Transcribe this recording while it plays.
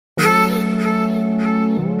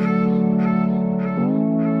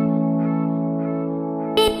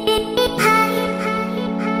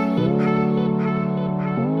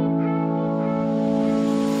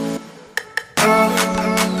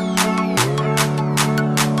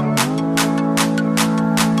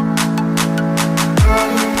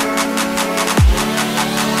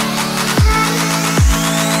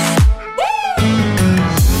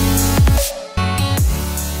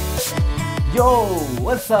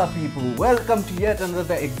What's up, people? Welcome to yet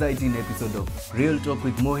another exciting episode of Real Talk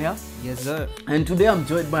with Moya. Yes, sir. And today I'm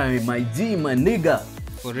joined by my G, my nigga.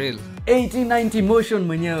 For real. 1890 motion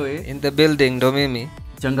mwenyewe. In the building, ndo mimi.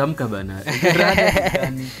 Changamka bana.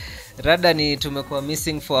 Rada ni tumekuwa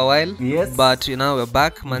missing for a while. Yes. But you know we're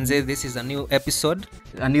back. Manze, this is a new episode.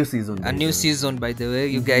 A new season. A new season, by the way.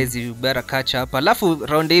 You guys, you better catch up. Alafu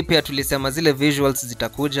round hii pia tulisema zile visuals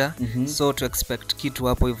zitakuja. So to expect kitu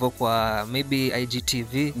hapo hivyo kwa maybe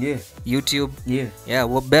IGTV, YouTube.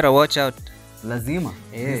 Yeah, we better watch out. Lazima.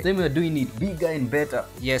 This time we're doing it bigger and better.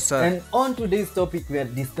 Yes, sir. And on today's topic we are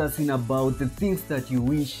discussing about the things that you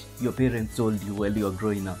wish your parents told you while you were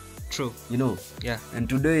growing up. True. You know? Yeah. And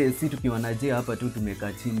today si tukiwa na Jay hapa tu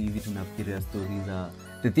tumekaa chini hivi tunafikiria stories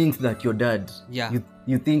the things that your dad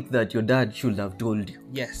you think that your dad should have told you.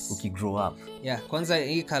 Yes. Grow up. Yeah, kwanza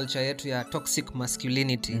hii culture yetu ya toxic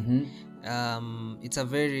masculinity. It's a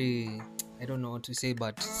very, I don't know what to say,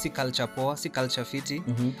 but si culture poa, si culture fiti.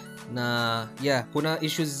 Na yeah, kuna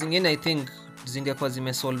issues zingine I think zingekuwa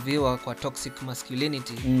zimesolviwa kwa toxic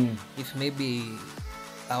masculinity if maybe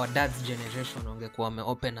our dad's generation wangekuwa wame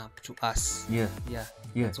open up to us. Yeah.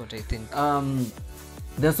 That's what I think.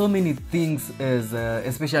 There's so many things as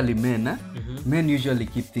especially men. Men usually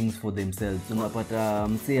keep things for themselves. Unapata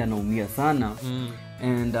msee anaumia sana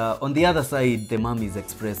and on the other side the mom is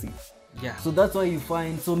expressive. Yeah. So that's why you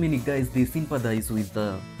find so many guys, they sympathize with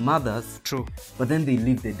the mothers. True. But then they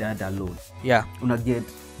leave the dad alone. Yeah. Unaget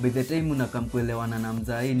by the time unakamkuelewana na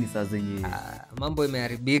mzae ni saa zenye mambo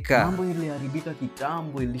imeharibika. Mambo iliharibika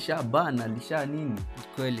kitambo, ilishabana, ilisha nini.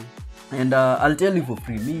 Kweli. And I'll tell you for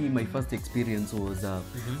free, my first experience was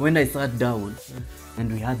when I sat down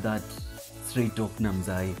and we had that straight talk na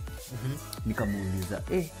mzae. Nikamuuliza,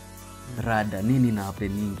 rada nini na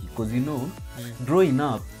happeningi? Because you know, growing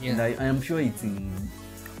up, and I am sure it's in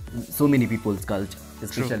so many people's culture,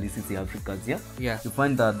 especially sisi Africans, you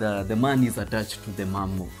find that the man is attached to the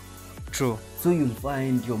mom more. True. So you'll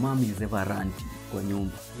find your mom is ever ranty kwa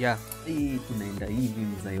nyumba. Yeah. Tunaenda hivi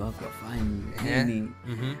mzai wako afanyi nini.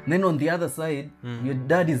 Then on the other side, your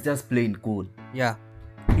dad is just plain cool. Yeah.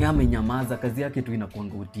 Amenyamaza, kazi yake tu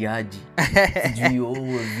inakuanga utiaji.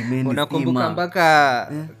 Sijui zimeni. Unakumbuka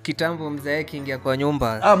mpaka kitambo mzee kiingia kwa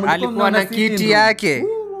nyumba alikuwa na kiti yake.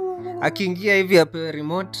 Akiingia hivi apewe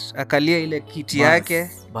remote, akalia ile kiti yake.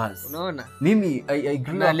 Bas. Unaona? Mimi I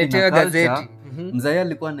grew up in a gazeti. Mzee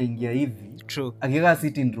alikuwa anaingia hivi. True. Akikaa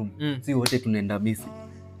sitting room, si wote tunaenda misi.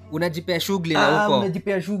 Unajipea shughuli na huko.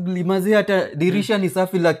 Unajipea shughuli. Mazee hata dirisha ni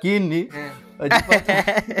safi lakini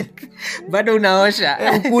bado unaosha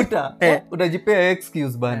ukuta. Unajipea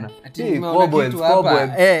excuse bana.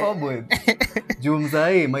 Cobweb.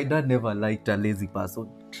 Jumzae, my dad never liked a lazy person.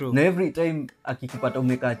 True. Na every time akikupata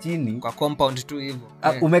umekaa chini kwa compound tu hivyo.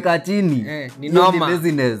 Umekaa chini. Ni normal.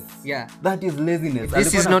 Laziness. Yeah. That is laziness.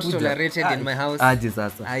 This is not tolerated in my house. Aje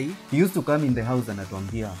sasa. He used to come in the house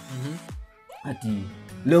anatuambia ati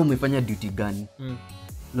leo umefanya duty gani?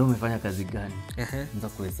 Leo umefanya kazi gani? Nza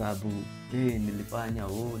kuhesabu. Nilifanya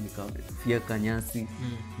nikafyeka nyasi.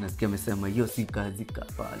 Nasikia amesema hiyo si kazi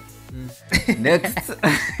kapale.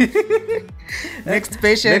 Next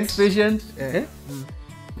patient.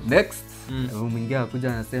 Next. Mwingine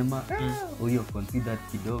akuja anasema huyo consider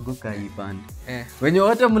kidogo kaipande. Wenye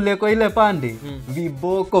wote mleko ile pande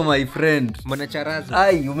viboko my friend. Mwanacharazo.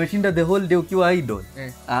 Umeshinda the whole day ukiwa idle.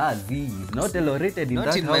 Is not tolerated in not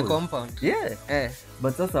that in house. My compound.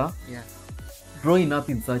 But sasa growing up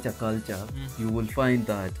in such a culture you will find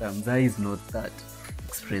that Zai is not that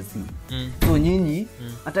expressive. So nyinyi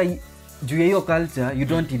hata juu ya hiyo culture you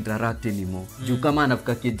don't interact anymore. Juu kama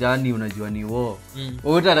anafika kijani unajua ni wo.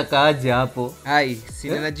 Wote atakaaje hapo?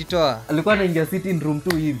 Sina najitoa. Alikuwa anaingia sitting room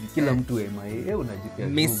tu hivi kila mtu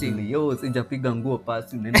unajipea shughuli. Sijapiga nguo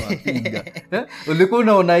pasi unaenda wapiga. Ulikuwa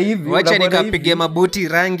unaona hivi. Wacha nikapige mabuti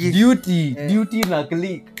rangi. Duty na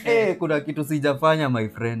click. Kuna kitu sijafanya my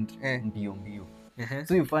friend. Mbio.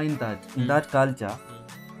 So you find that in that culture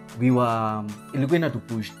we were ilikuwa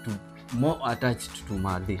inatupush to more attached to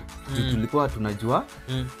Madhe. Tulikuwa tunajua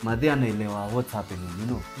Madhe anaelewa what's happening, you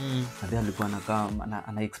know. Madhe alikuwa anakaa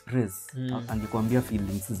ana express, angekwambia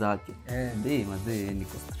feelings zake. Madhe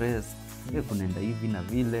niko stress, kunaenda hivi na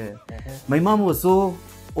vile. My mom was so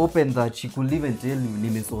open that she could even tell you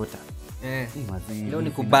nimesota. Leo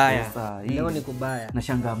ni kubaya.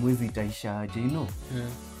 Nashangaa mwezi itaisha aje, you know.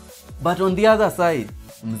 But on the other side,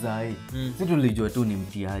 mzae, si tulijua tu ni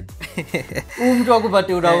mtiaji. Mtu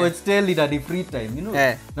akupate una watch telly na free time, you know.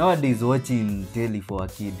 Nowadays watching telly for a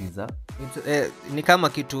kid is ni kama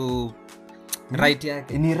kitu right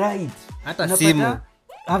yake. Ni right. Hata simu.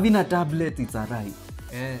 Having a tablet it's a right.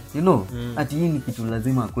 you know ati hii ni kitu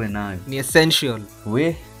lazima akue nayo, ni essential.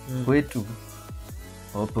 Kwetu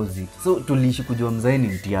opposite, so tuliishi kujua mzae ni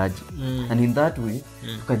mtiaji and in that way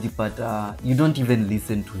tukajipata you don't even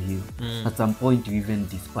listen to him at some point you even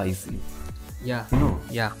despise him, you know.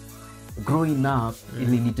 Growing up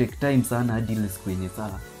ili take time sana hadi ile siku yenye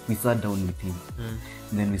saa we sat down with him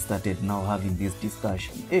and then we started now having this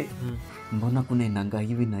discussion, mbona kunaendanga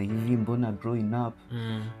hivi na hivi, mbona growing up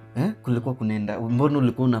kulikuwa kunaenda, mbona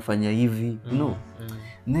ulikuwa unafanya hivi, you know.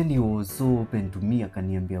 And then he was so open to me,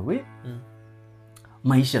 akaniambia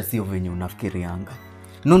maisha sio venye unafikirianga.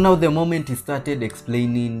 No, now the moment he started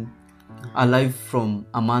explaining a life from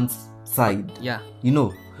a man's side, you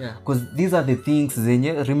know, because these are the things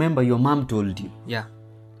zenye, remember your mom told you,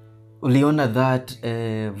 uliona that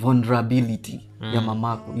vulnerability ya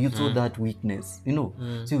mamako, you saw that weakness, you know,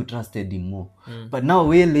 so you trusted him more. But now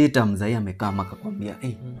way later mzai amekaa akakwambia,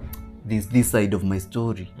 hey, this side of my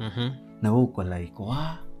story, na wewe uko like,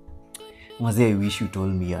 wow, mzee, I wish you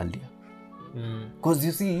told me earlier. Because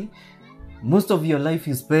you see, most of your life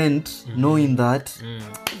you spent knowing that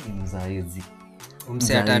mzaezi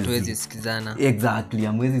hata hatuwezi sikizana. Exactly,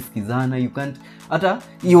 amwezi sikizana, you can't, hata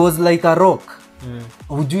he was like a rock.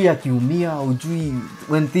 Ujui akiumia, ujui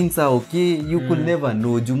when things are okay, you could never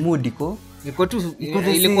know. Jumudiko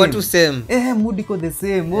ilikuwa tu same. Mudiko the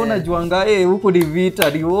same. Mbona juanga huko ni vita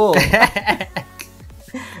ni war.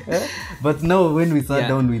 But now when we sat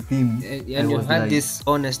down with him, and you had like, this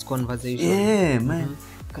honest conversation. Man.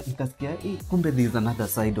 Nikasikia kumbe there is another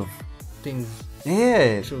side of things.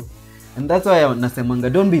 True. And that's why nasemanga,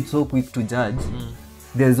 don't be so quick to judge.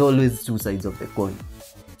 There's always two sides of the coin.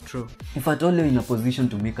 True. If at all you're in a position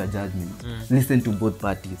to make a judgment, listen to both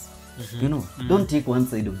parties. You know, don't take one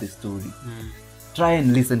side of the story. Try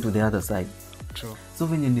and listen to the other side. True. So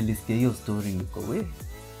when you nilisikia hiyo story niko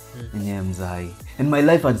enye mzai, and my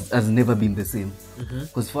life has never been the same.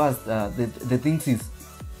 Because first the things is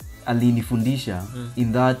alinifundisha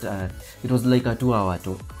in that it was like a 2-hour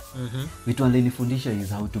talk. Vitu alinifundisha is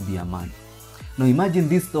how to be a man. Now imagine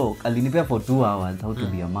this talk alinipea for 2 hours how to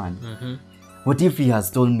be a man. What if he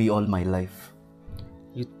has told me all my life?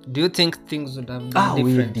 Do you think things would have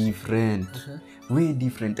been way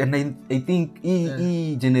different? And I think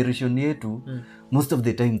hii generation yetu most of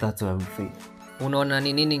the time that's where we fail. Unaona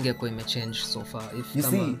ni nini ingekuwa imechange so far if you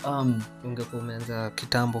see ungekuwa umeanza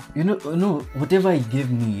kitambo? You know whatever he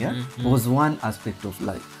gave me was one aspect of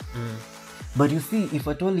life. But you see, if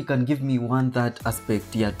at all he can give me that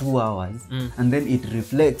aspect 2 hours and then it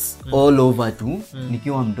reflects all over to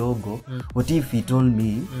nikiwa mdogo, what if he told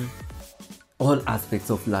me all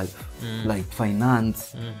aspects of life, like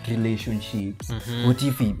finance, relationships, what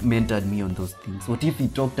if he mentored me on those things? What if he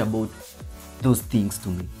talked about those things to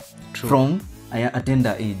me? True. From a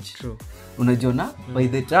tender age. True. Unajiona by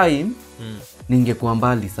the time ningekuwa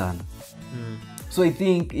mbali sana. So I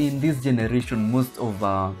think in this generation, most of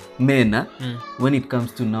men, when it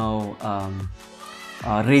comes to now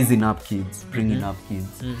raising up kids, bringing up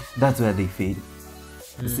kids, that's where they fail.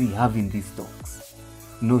 You see, having these talks,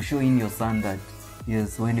 showing your son that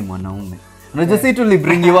yes, wewe ni mwanaume. Unajua sisi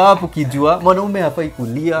tulibringiwa hapo kijua mwanaume hafai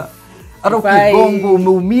kulia. Hata ukigongo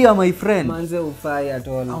umeumia my friend. Manze ufai at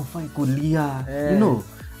all. Hafai kulia. You know,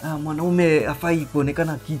 mwanaume hafai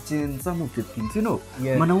kuonekana kitchen, some of the things, you know.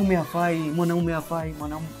 Mwanaume hafai.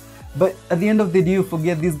 But at the end of the day you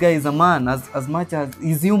forget this guy is a man as much as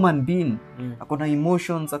he's human being. Akona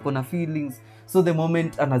emotions, akona feelings. So the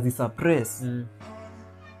moment anazisuppress,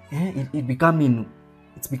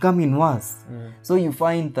 it's becoming worse. So you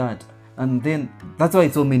find that, and then that's why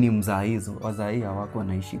so many wazai hawako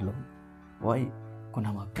wanaishi long. Why?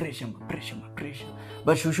 Kuna pressure.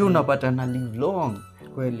 But shushu unapata na live long.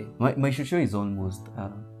 Kweli. My shushu is almost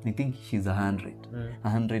I think she's 100.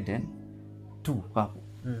 102 hapo.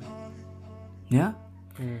 Yeah?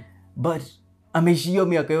 But ameishio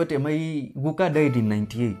miaka yote. My Guka died in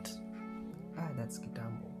 98. That's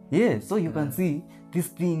kitambo. Yeah, so you can see these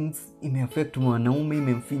things imeaffect mwanaume,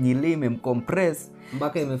 imemfinyilia, imemcompress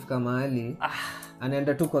mpaka imefika mahali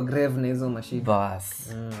anaenda tu kwa grave na hizo mashida.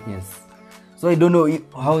 Bas. Yes. So I don't know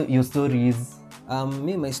how your story is.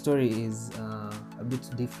 My story is a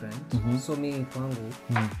bit different. So me kwangu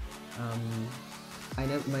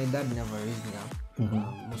my dad never raised me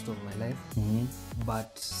up most of my life.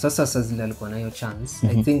 But sasa zile alikuwa na hiyo chance.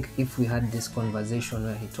 I think if we had this conversation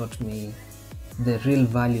where he taught me the real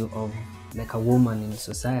value of like a woman in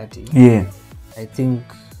society. Yeah. I think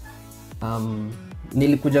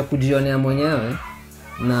nilikuja kujionea mwenyewe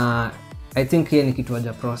na I think yeye ni kitu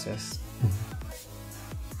haja process.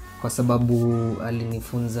 Kwa sababu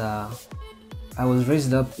alinifunza I was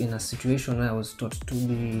raised up in a situation where I was taught to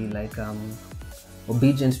be like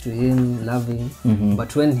obedient to him, loving.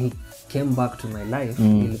 But when he came back to my life,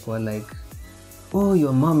 ilikuwa like, oh,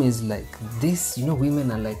 your mom is like this, you know,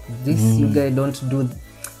 women are like this, you guys don't do,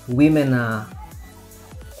 women are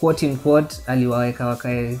quote in quote aliwaweka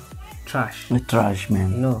wakae trash,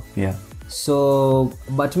 man, you know. Yeah. So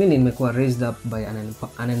but mimi nimekuwa raised up by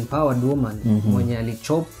an empowered woman mwenye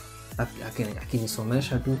alichop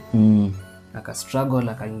akinisomesha tu, aka struggle,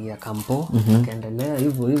 akaingia kampo, akaendelea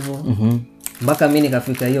hivyo mpaka mimi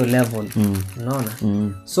nikafika hiyo level, unaona.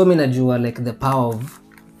 So mimi najua like the power of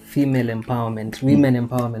female empowerment, women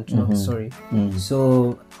empowerment,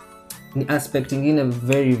 so ni aspect ingine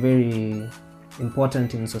very very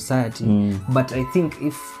important in society. But I think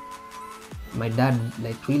if my dad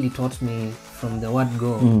like really taught me from the word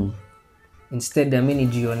go, instead I mean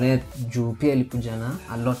juu pia ilikuja na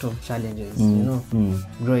a lot of challenges, you know,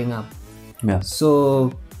 growing up. Yeah.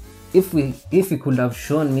 So if he could have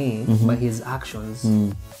shown me by his actions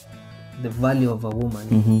the value of a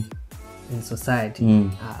woman in society,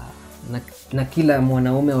 na kila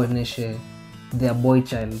mwanaume aoneshe their boy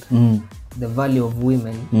child the value of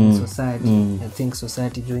women in society, I think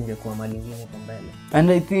society juu ingekuwa mali nyingine kwa mbele. And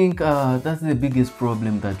I think that's the biggest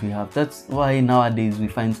problem that we have. That's why nowadays we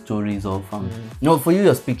find stories of no, for you,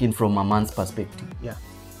 you're speaking from a man's perspective. Yeah,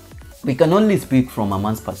 we can only speak from a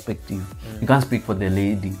man's perspective. You can't speak for the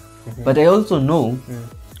lady. But I also know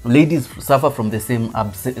ladies suffer from the same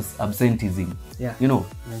absenteeism. Yeah. You know,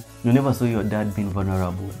 you never saw your dad being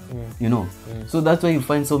vulnerable. You know, so that's why you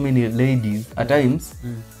find so many ladies at times.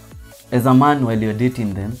 As a man, while you're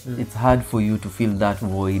dating them, it's hard for you to fill that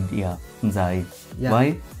void. Yeah, Mzai. Yeah.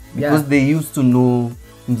 Why? Because they used to know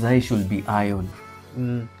Mzai should be iron.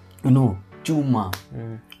 You know, chuma.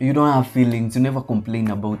 You don't have feelings. You never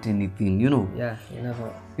complain about anything. You know. Yeah, you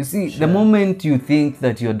never. You see, the moment you think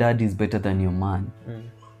that your dad is better than your man,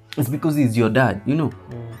 it's because he's your dad. You know.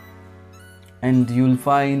 And you'll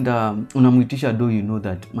find unamwitisha do, you know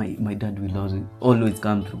that my dad will always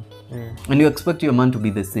come through. And you expect your man to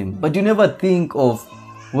be the same, but you never think of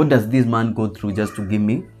what does this man go through just to give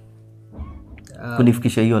me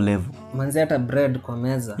kunifikisha hiyo level. Manzi hata bread kwa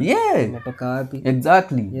meza. Yeah. Umetoka wapi?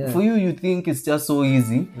 Exactly. Yeah. For you think it's just so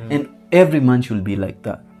easy, and every man should be like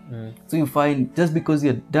that. So you find just because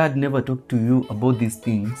your dad never talked to you about these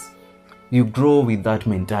things, you grow with that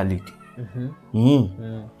mentality.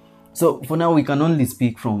 So for now we can only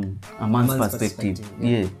speak from a man's perspective.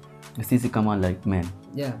 Yeah. Sisi kama like men.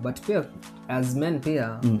 Yeah, but pia as men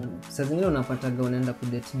pia saa zingine unapataga unaenda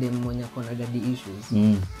kudate dem mwenye akona daddy issues.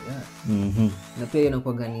 Yeah. Na pia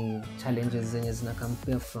inakuwa gani challenges zenye zina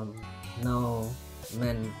compare from now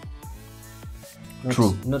men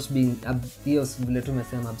not being hiyo vile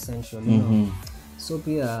tumesema absential, you know. So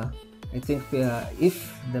pia I think pia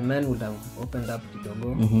if the men would have opened up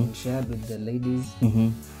kidogo and shared with the ladies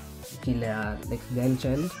kile like girl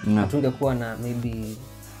child, hatungekuwa na maybe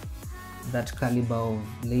that caliber of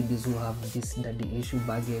ladies who have this daddy issue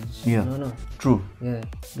baggage. Yeah. No. True. Yeah.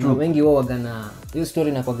 True. Wengi wao wagana hiyo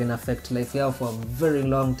story na kwa gonna affect life yao for a very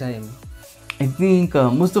long time. I think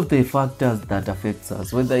most of the factors that affects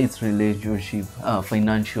us, whether it's relationship,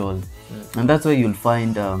 financial, and that's why you'll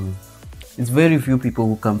find it's very few people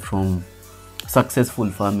who come from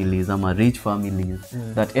successful families, rich families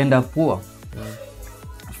that end up poor.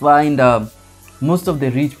 Find most of the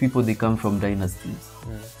rich people, they come from dynasties.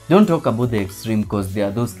 Don't talk about the extreme because there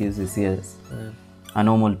are those cases, yes. A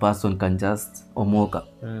normal person can just omoka.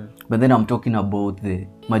 But then I'm talking about the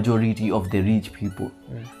majority of the rich people.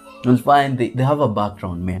 You'll find they have a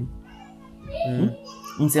background, man.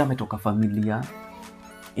 Msi ametoka familia,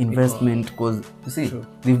 investment, because you see,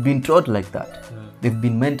 they've been taught like that. They've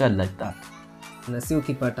been mentored like that. Na si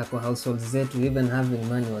ukipata kwa households zetu, even having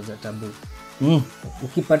money was a taboo.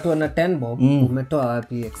 Ukipatwa na 10 bob, umetoa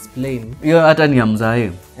wapi? Explain. Hiyo hata ni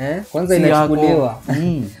amzae. Kwanza inachukuliwa.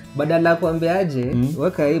 Badala ya kuambiaje,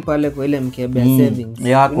 weka hii pale kwa ile mkebe ya savings.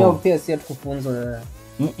 You know, pia si atukufunzwa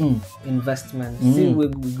investment. See, we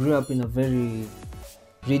grew up in a very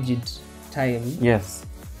rigid time. Yes.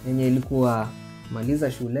 Yenye ilikuwa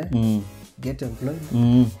maliza shule, get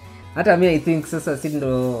employed. Hata me I think sasa si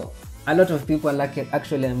ndo a lot of people like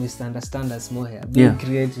actually misunderstand us more here, being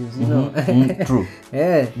creative, you know. True.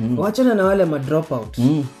 Wachana na wale ma drop out.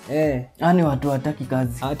 Ani watu hataki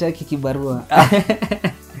kazi, hataki kibarua.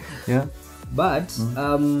 Yeah. But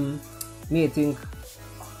me I think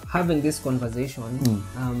having this conversation,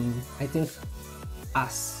 I think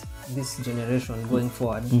us, this generation going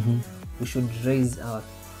forward, we should raise our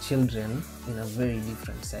children in a very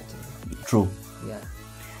different setting. True. Yeah.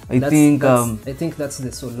 I think that's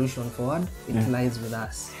the solution forward. It lies with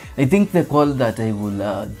us. I think the call that I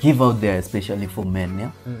will give out there, especially for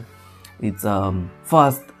men, it's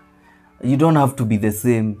first, you don't have to be the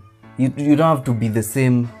same. You don't have to be the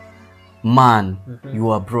same man you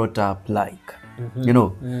are brought up like. You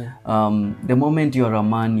know, the moment you're a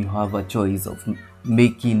man, you have a choice of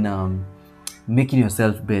making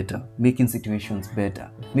yourself better, making situations better,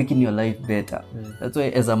 making your life better. That's why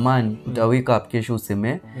as a man, uta wake up kesho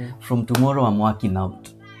useme, from tomorrow I'm working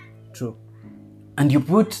out. True. And you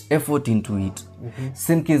put effort into it.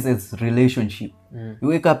 Same case as relationship. You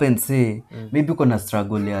wake up and say, maybe you're gonna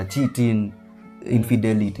struggle ya cheating,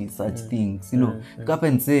 infidelity, such things, you know. Wake up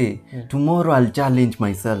and say, tomorrow I'll challenge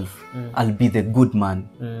myself. I'll be the good man.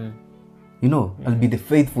 You know, I'll be the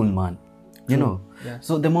faithful man. You know. Yeah.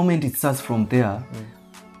 So the moment it starts from there,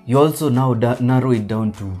 you also now narrow it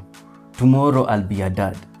down to tomorrow I'll be a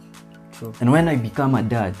dad. True. And when I become a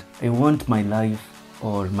dad, I want my life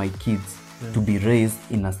or my kids to be raised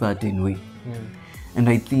in a certain way. And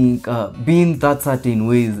I think being that certain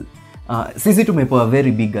ways, sisi tumepewa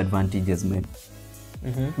very big advantages, men.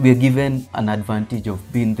 We are given an advantage of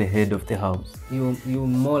being the head of the house. You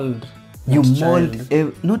mold. You mold,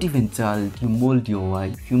 not even child, you mold your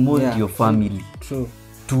wife, you mold your family. True.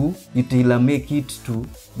 You tailor make it to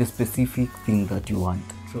the specific thing that you want.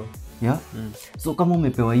 True. Yeah? So kama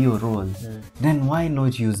umepewa hiyo role, then why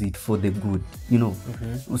not use it for the good? You know,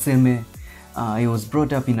 useme, I was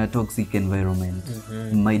brought up in a toxic environment.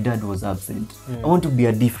 My dad was absent. I want to be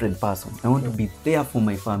a different person. I want to be there for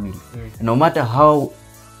my family. And no matter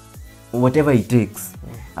whatever it takes,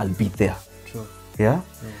 I'll be there. True. Yeah?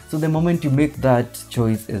 So the moment you make that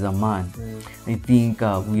choice as a man, I think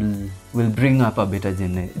we'll bring up a better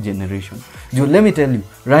generation. Let me tell you,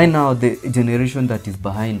 right now the generation that is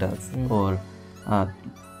behind us, or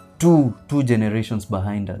two generations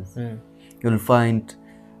behind us, you'll find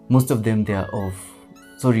most of them, they are of,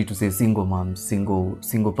 sorry to say, single moms,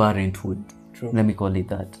 single parenthood. True. Let me call it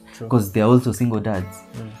that, because they are also single dads.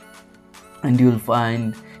 And you'll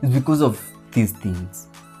find it's because of these things.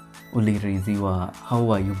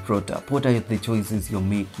 How are you brought up? What are the choices you're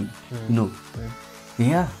making? You know,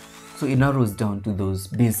 yeah. So it narrows down to those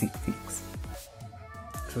basic things.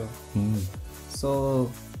 True. So,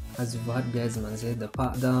 as you've heard, guys, man, say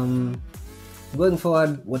going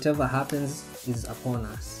forward, whatever happens is upon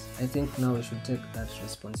us. I think now we should take that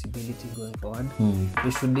responsibility going forward.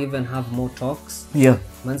 We should even have more talks. Yeah.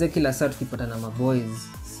 Manze kila saa tukipatana maboys,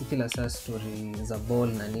 si kila saa story za ball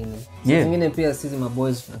na nini. Yeah. Zingine pia sisi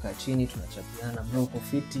maboys tunakaa chini tunachapiana, bro, uko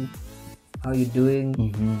fiti? How you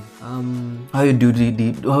doing? How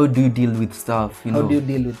do you deal with stuff? You know? How do you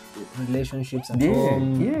deal with relationships at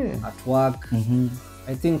home, at work?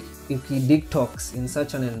 I think if we dig talks in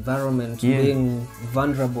such an environment, being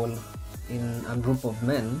vulnerable in a group of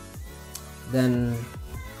men, then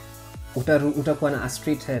utakuwa na a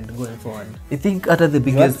straight head going forward. I think the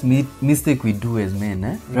biggest mistake we do as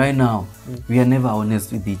men, right now, we are never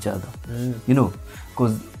honest with each other. You know,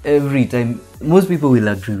 because every time, most people will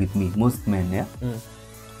agree with me, most men,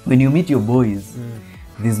 when you meet your boys,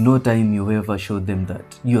 there's no time you ever show them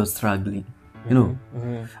that you're struggling. You know,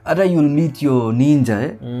 hata you'll meet your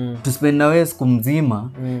ninja to spend na wewe siku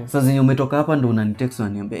mzima. Sasa zenye umetoka hapa ndo unanitext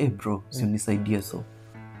unaniambia, bro, si unisaidie so.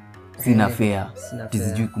 Sina fair.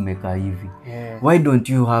 Sijui kumeka hivi. Why don't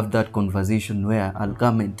you have that conversation where I'll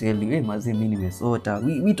come and tell you, mazi mimi nimesota.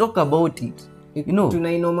 We talk about it. You know,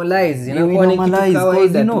 tunainormalize, inakuwa ni kitu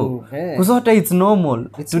kawaida tu. Kusota it's normal.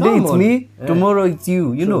 Today it's me, tomorrow it's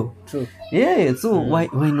you, you know. True. Yeah, so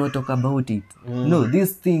why not talk about it? No,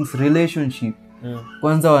 these things, relationship.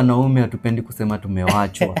 Kwanza wanaume hatupendi kusema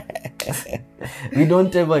tumewachwa. We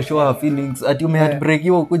don't ever show our feelings. Ati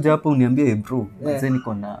umeheartbreakiwa ukuja hapa uniambie, bro, sasa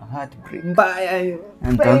niko na heartbreak. Mbaya.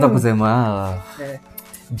 Nitaanza kusema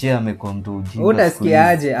je amekuwa mtu ujinga.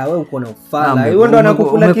 Utasikiaje? Wewe uko na ufala. Hiyo ndo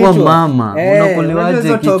anakukula kichwa. Umekuwa mama.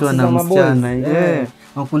 Unakuliwaje kichwa na msichana?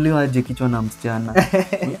 Unakuliwaje kichwa na msichana?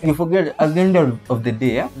 You forget at the end of the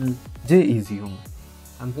day, Jay is human.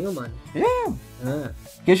 I'm human. Yeah.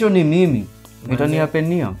 Kesho ni mimi.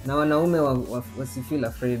 Itaniapenia. Na wanaume wasifeel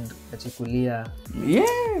afraid achikulia. Yeah.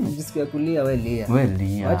 Jisikia kulia wewe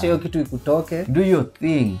lia. Acha hiyo kitu ikutoke. Do your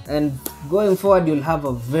thing. And going forward you'll have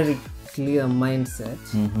a very clear mindset.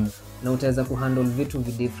 Na utaweza kuhandle vitu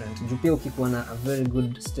different. Juu pia ukikuwa na a very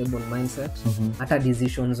good stable mindset, hata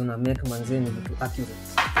decisions una make manzeni vitu accurate.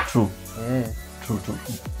 True. Yeah. True.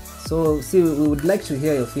 So see, we would like to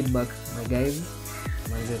hear your feedback, my guys.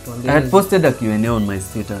 I had posted a Q&A on my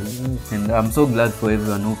status, and I'm so glad for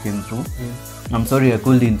everyone who came through. I'm sorry I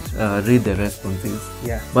couldn't read the responses,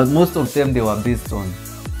 but most of them, they were based on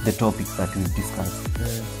the topics that we've discussed.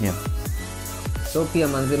 Yeah. So pia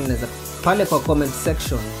manze mnaweza pale kwa comment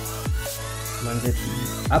section manze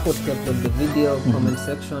hapo tukiupload the video comment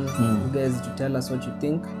section you guys to tell us what you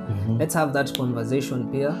think. Let's have that conversation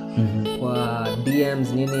pia kwa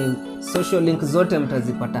DMs nini, social link zote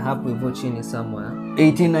mtazipata hapo hivyo chini somewhere.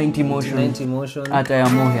 1890 motion hata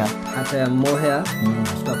ya mohair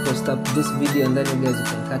tutapost up this video and then you guys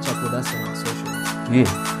can catch up with us on our socials.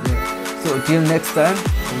 Yeah. So till next time,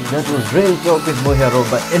 that was Real Talk with Mohair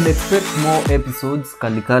Roba, and expect more episodes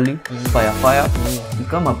kali fire. We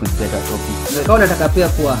come up with better topics. Kama unataka pia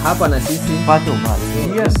kuwa hapa na sisi part of us.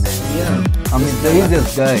 Yes. Yeah. I'm the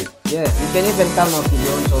easiest guy. Yeah, you can even come up with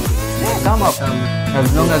your own topic. Yeah, come up.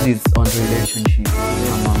 As long as it's on relationship,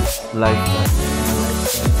 lifestyle.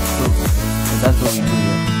 So that's what we do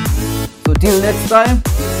here. So till next time,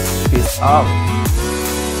 peace out.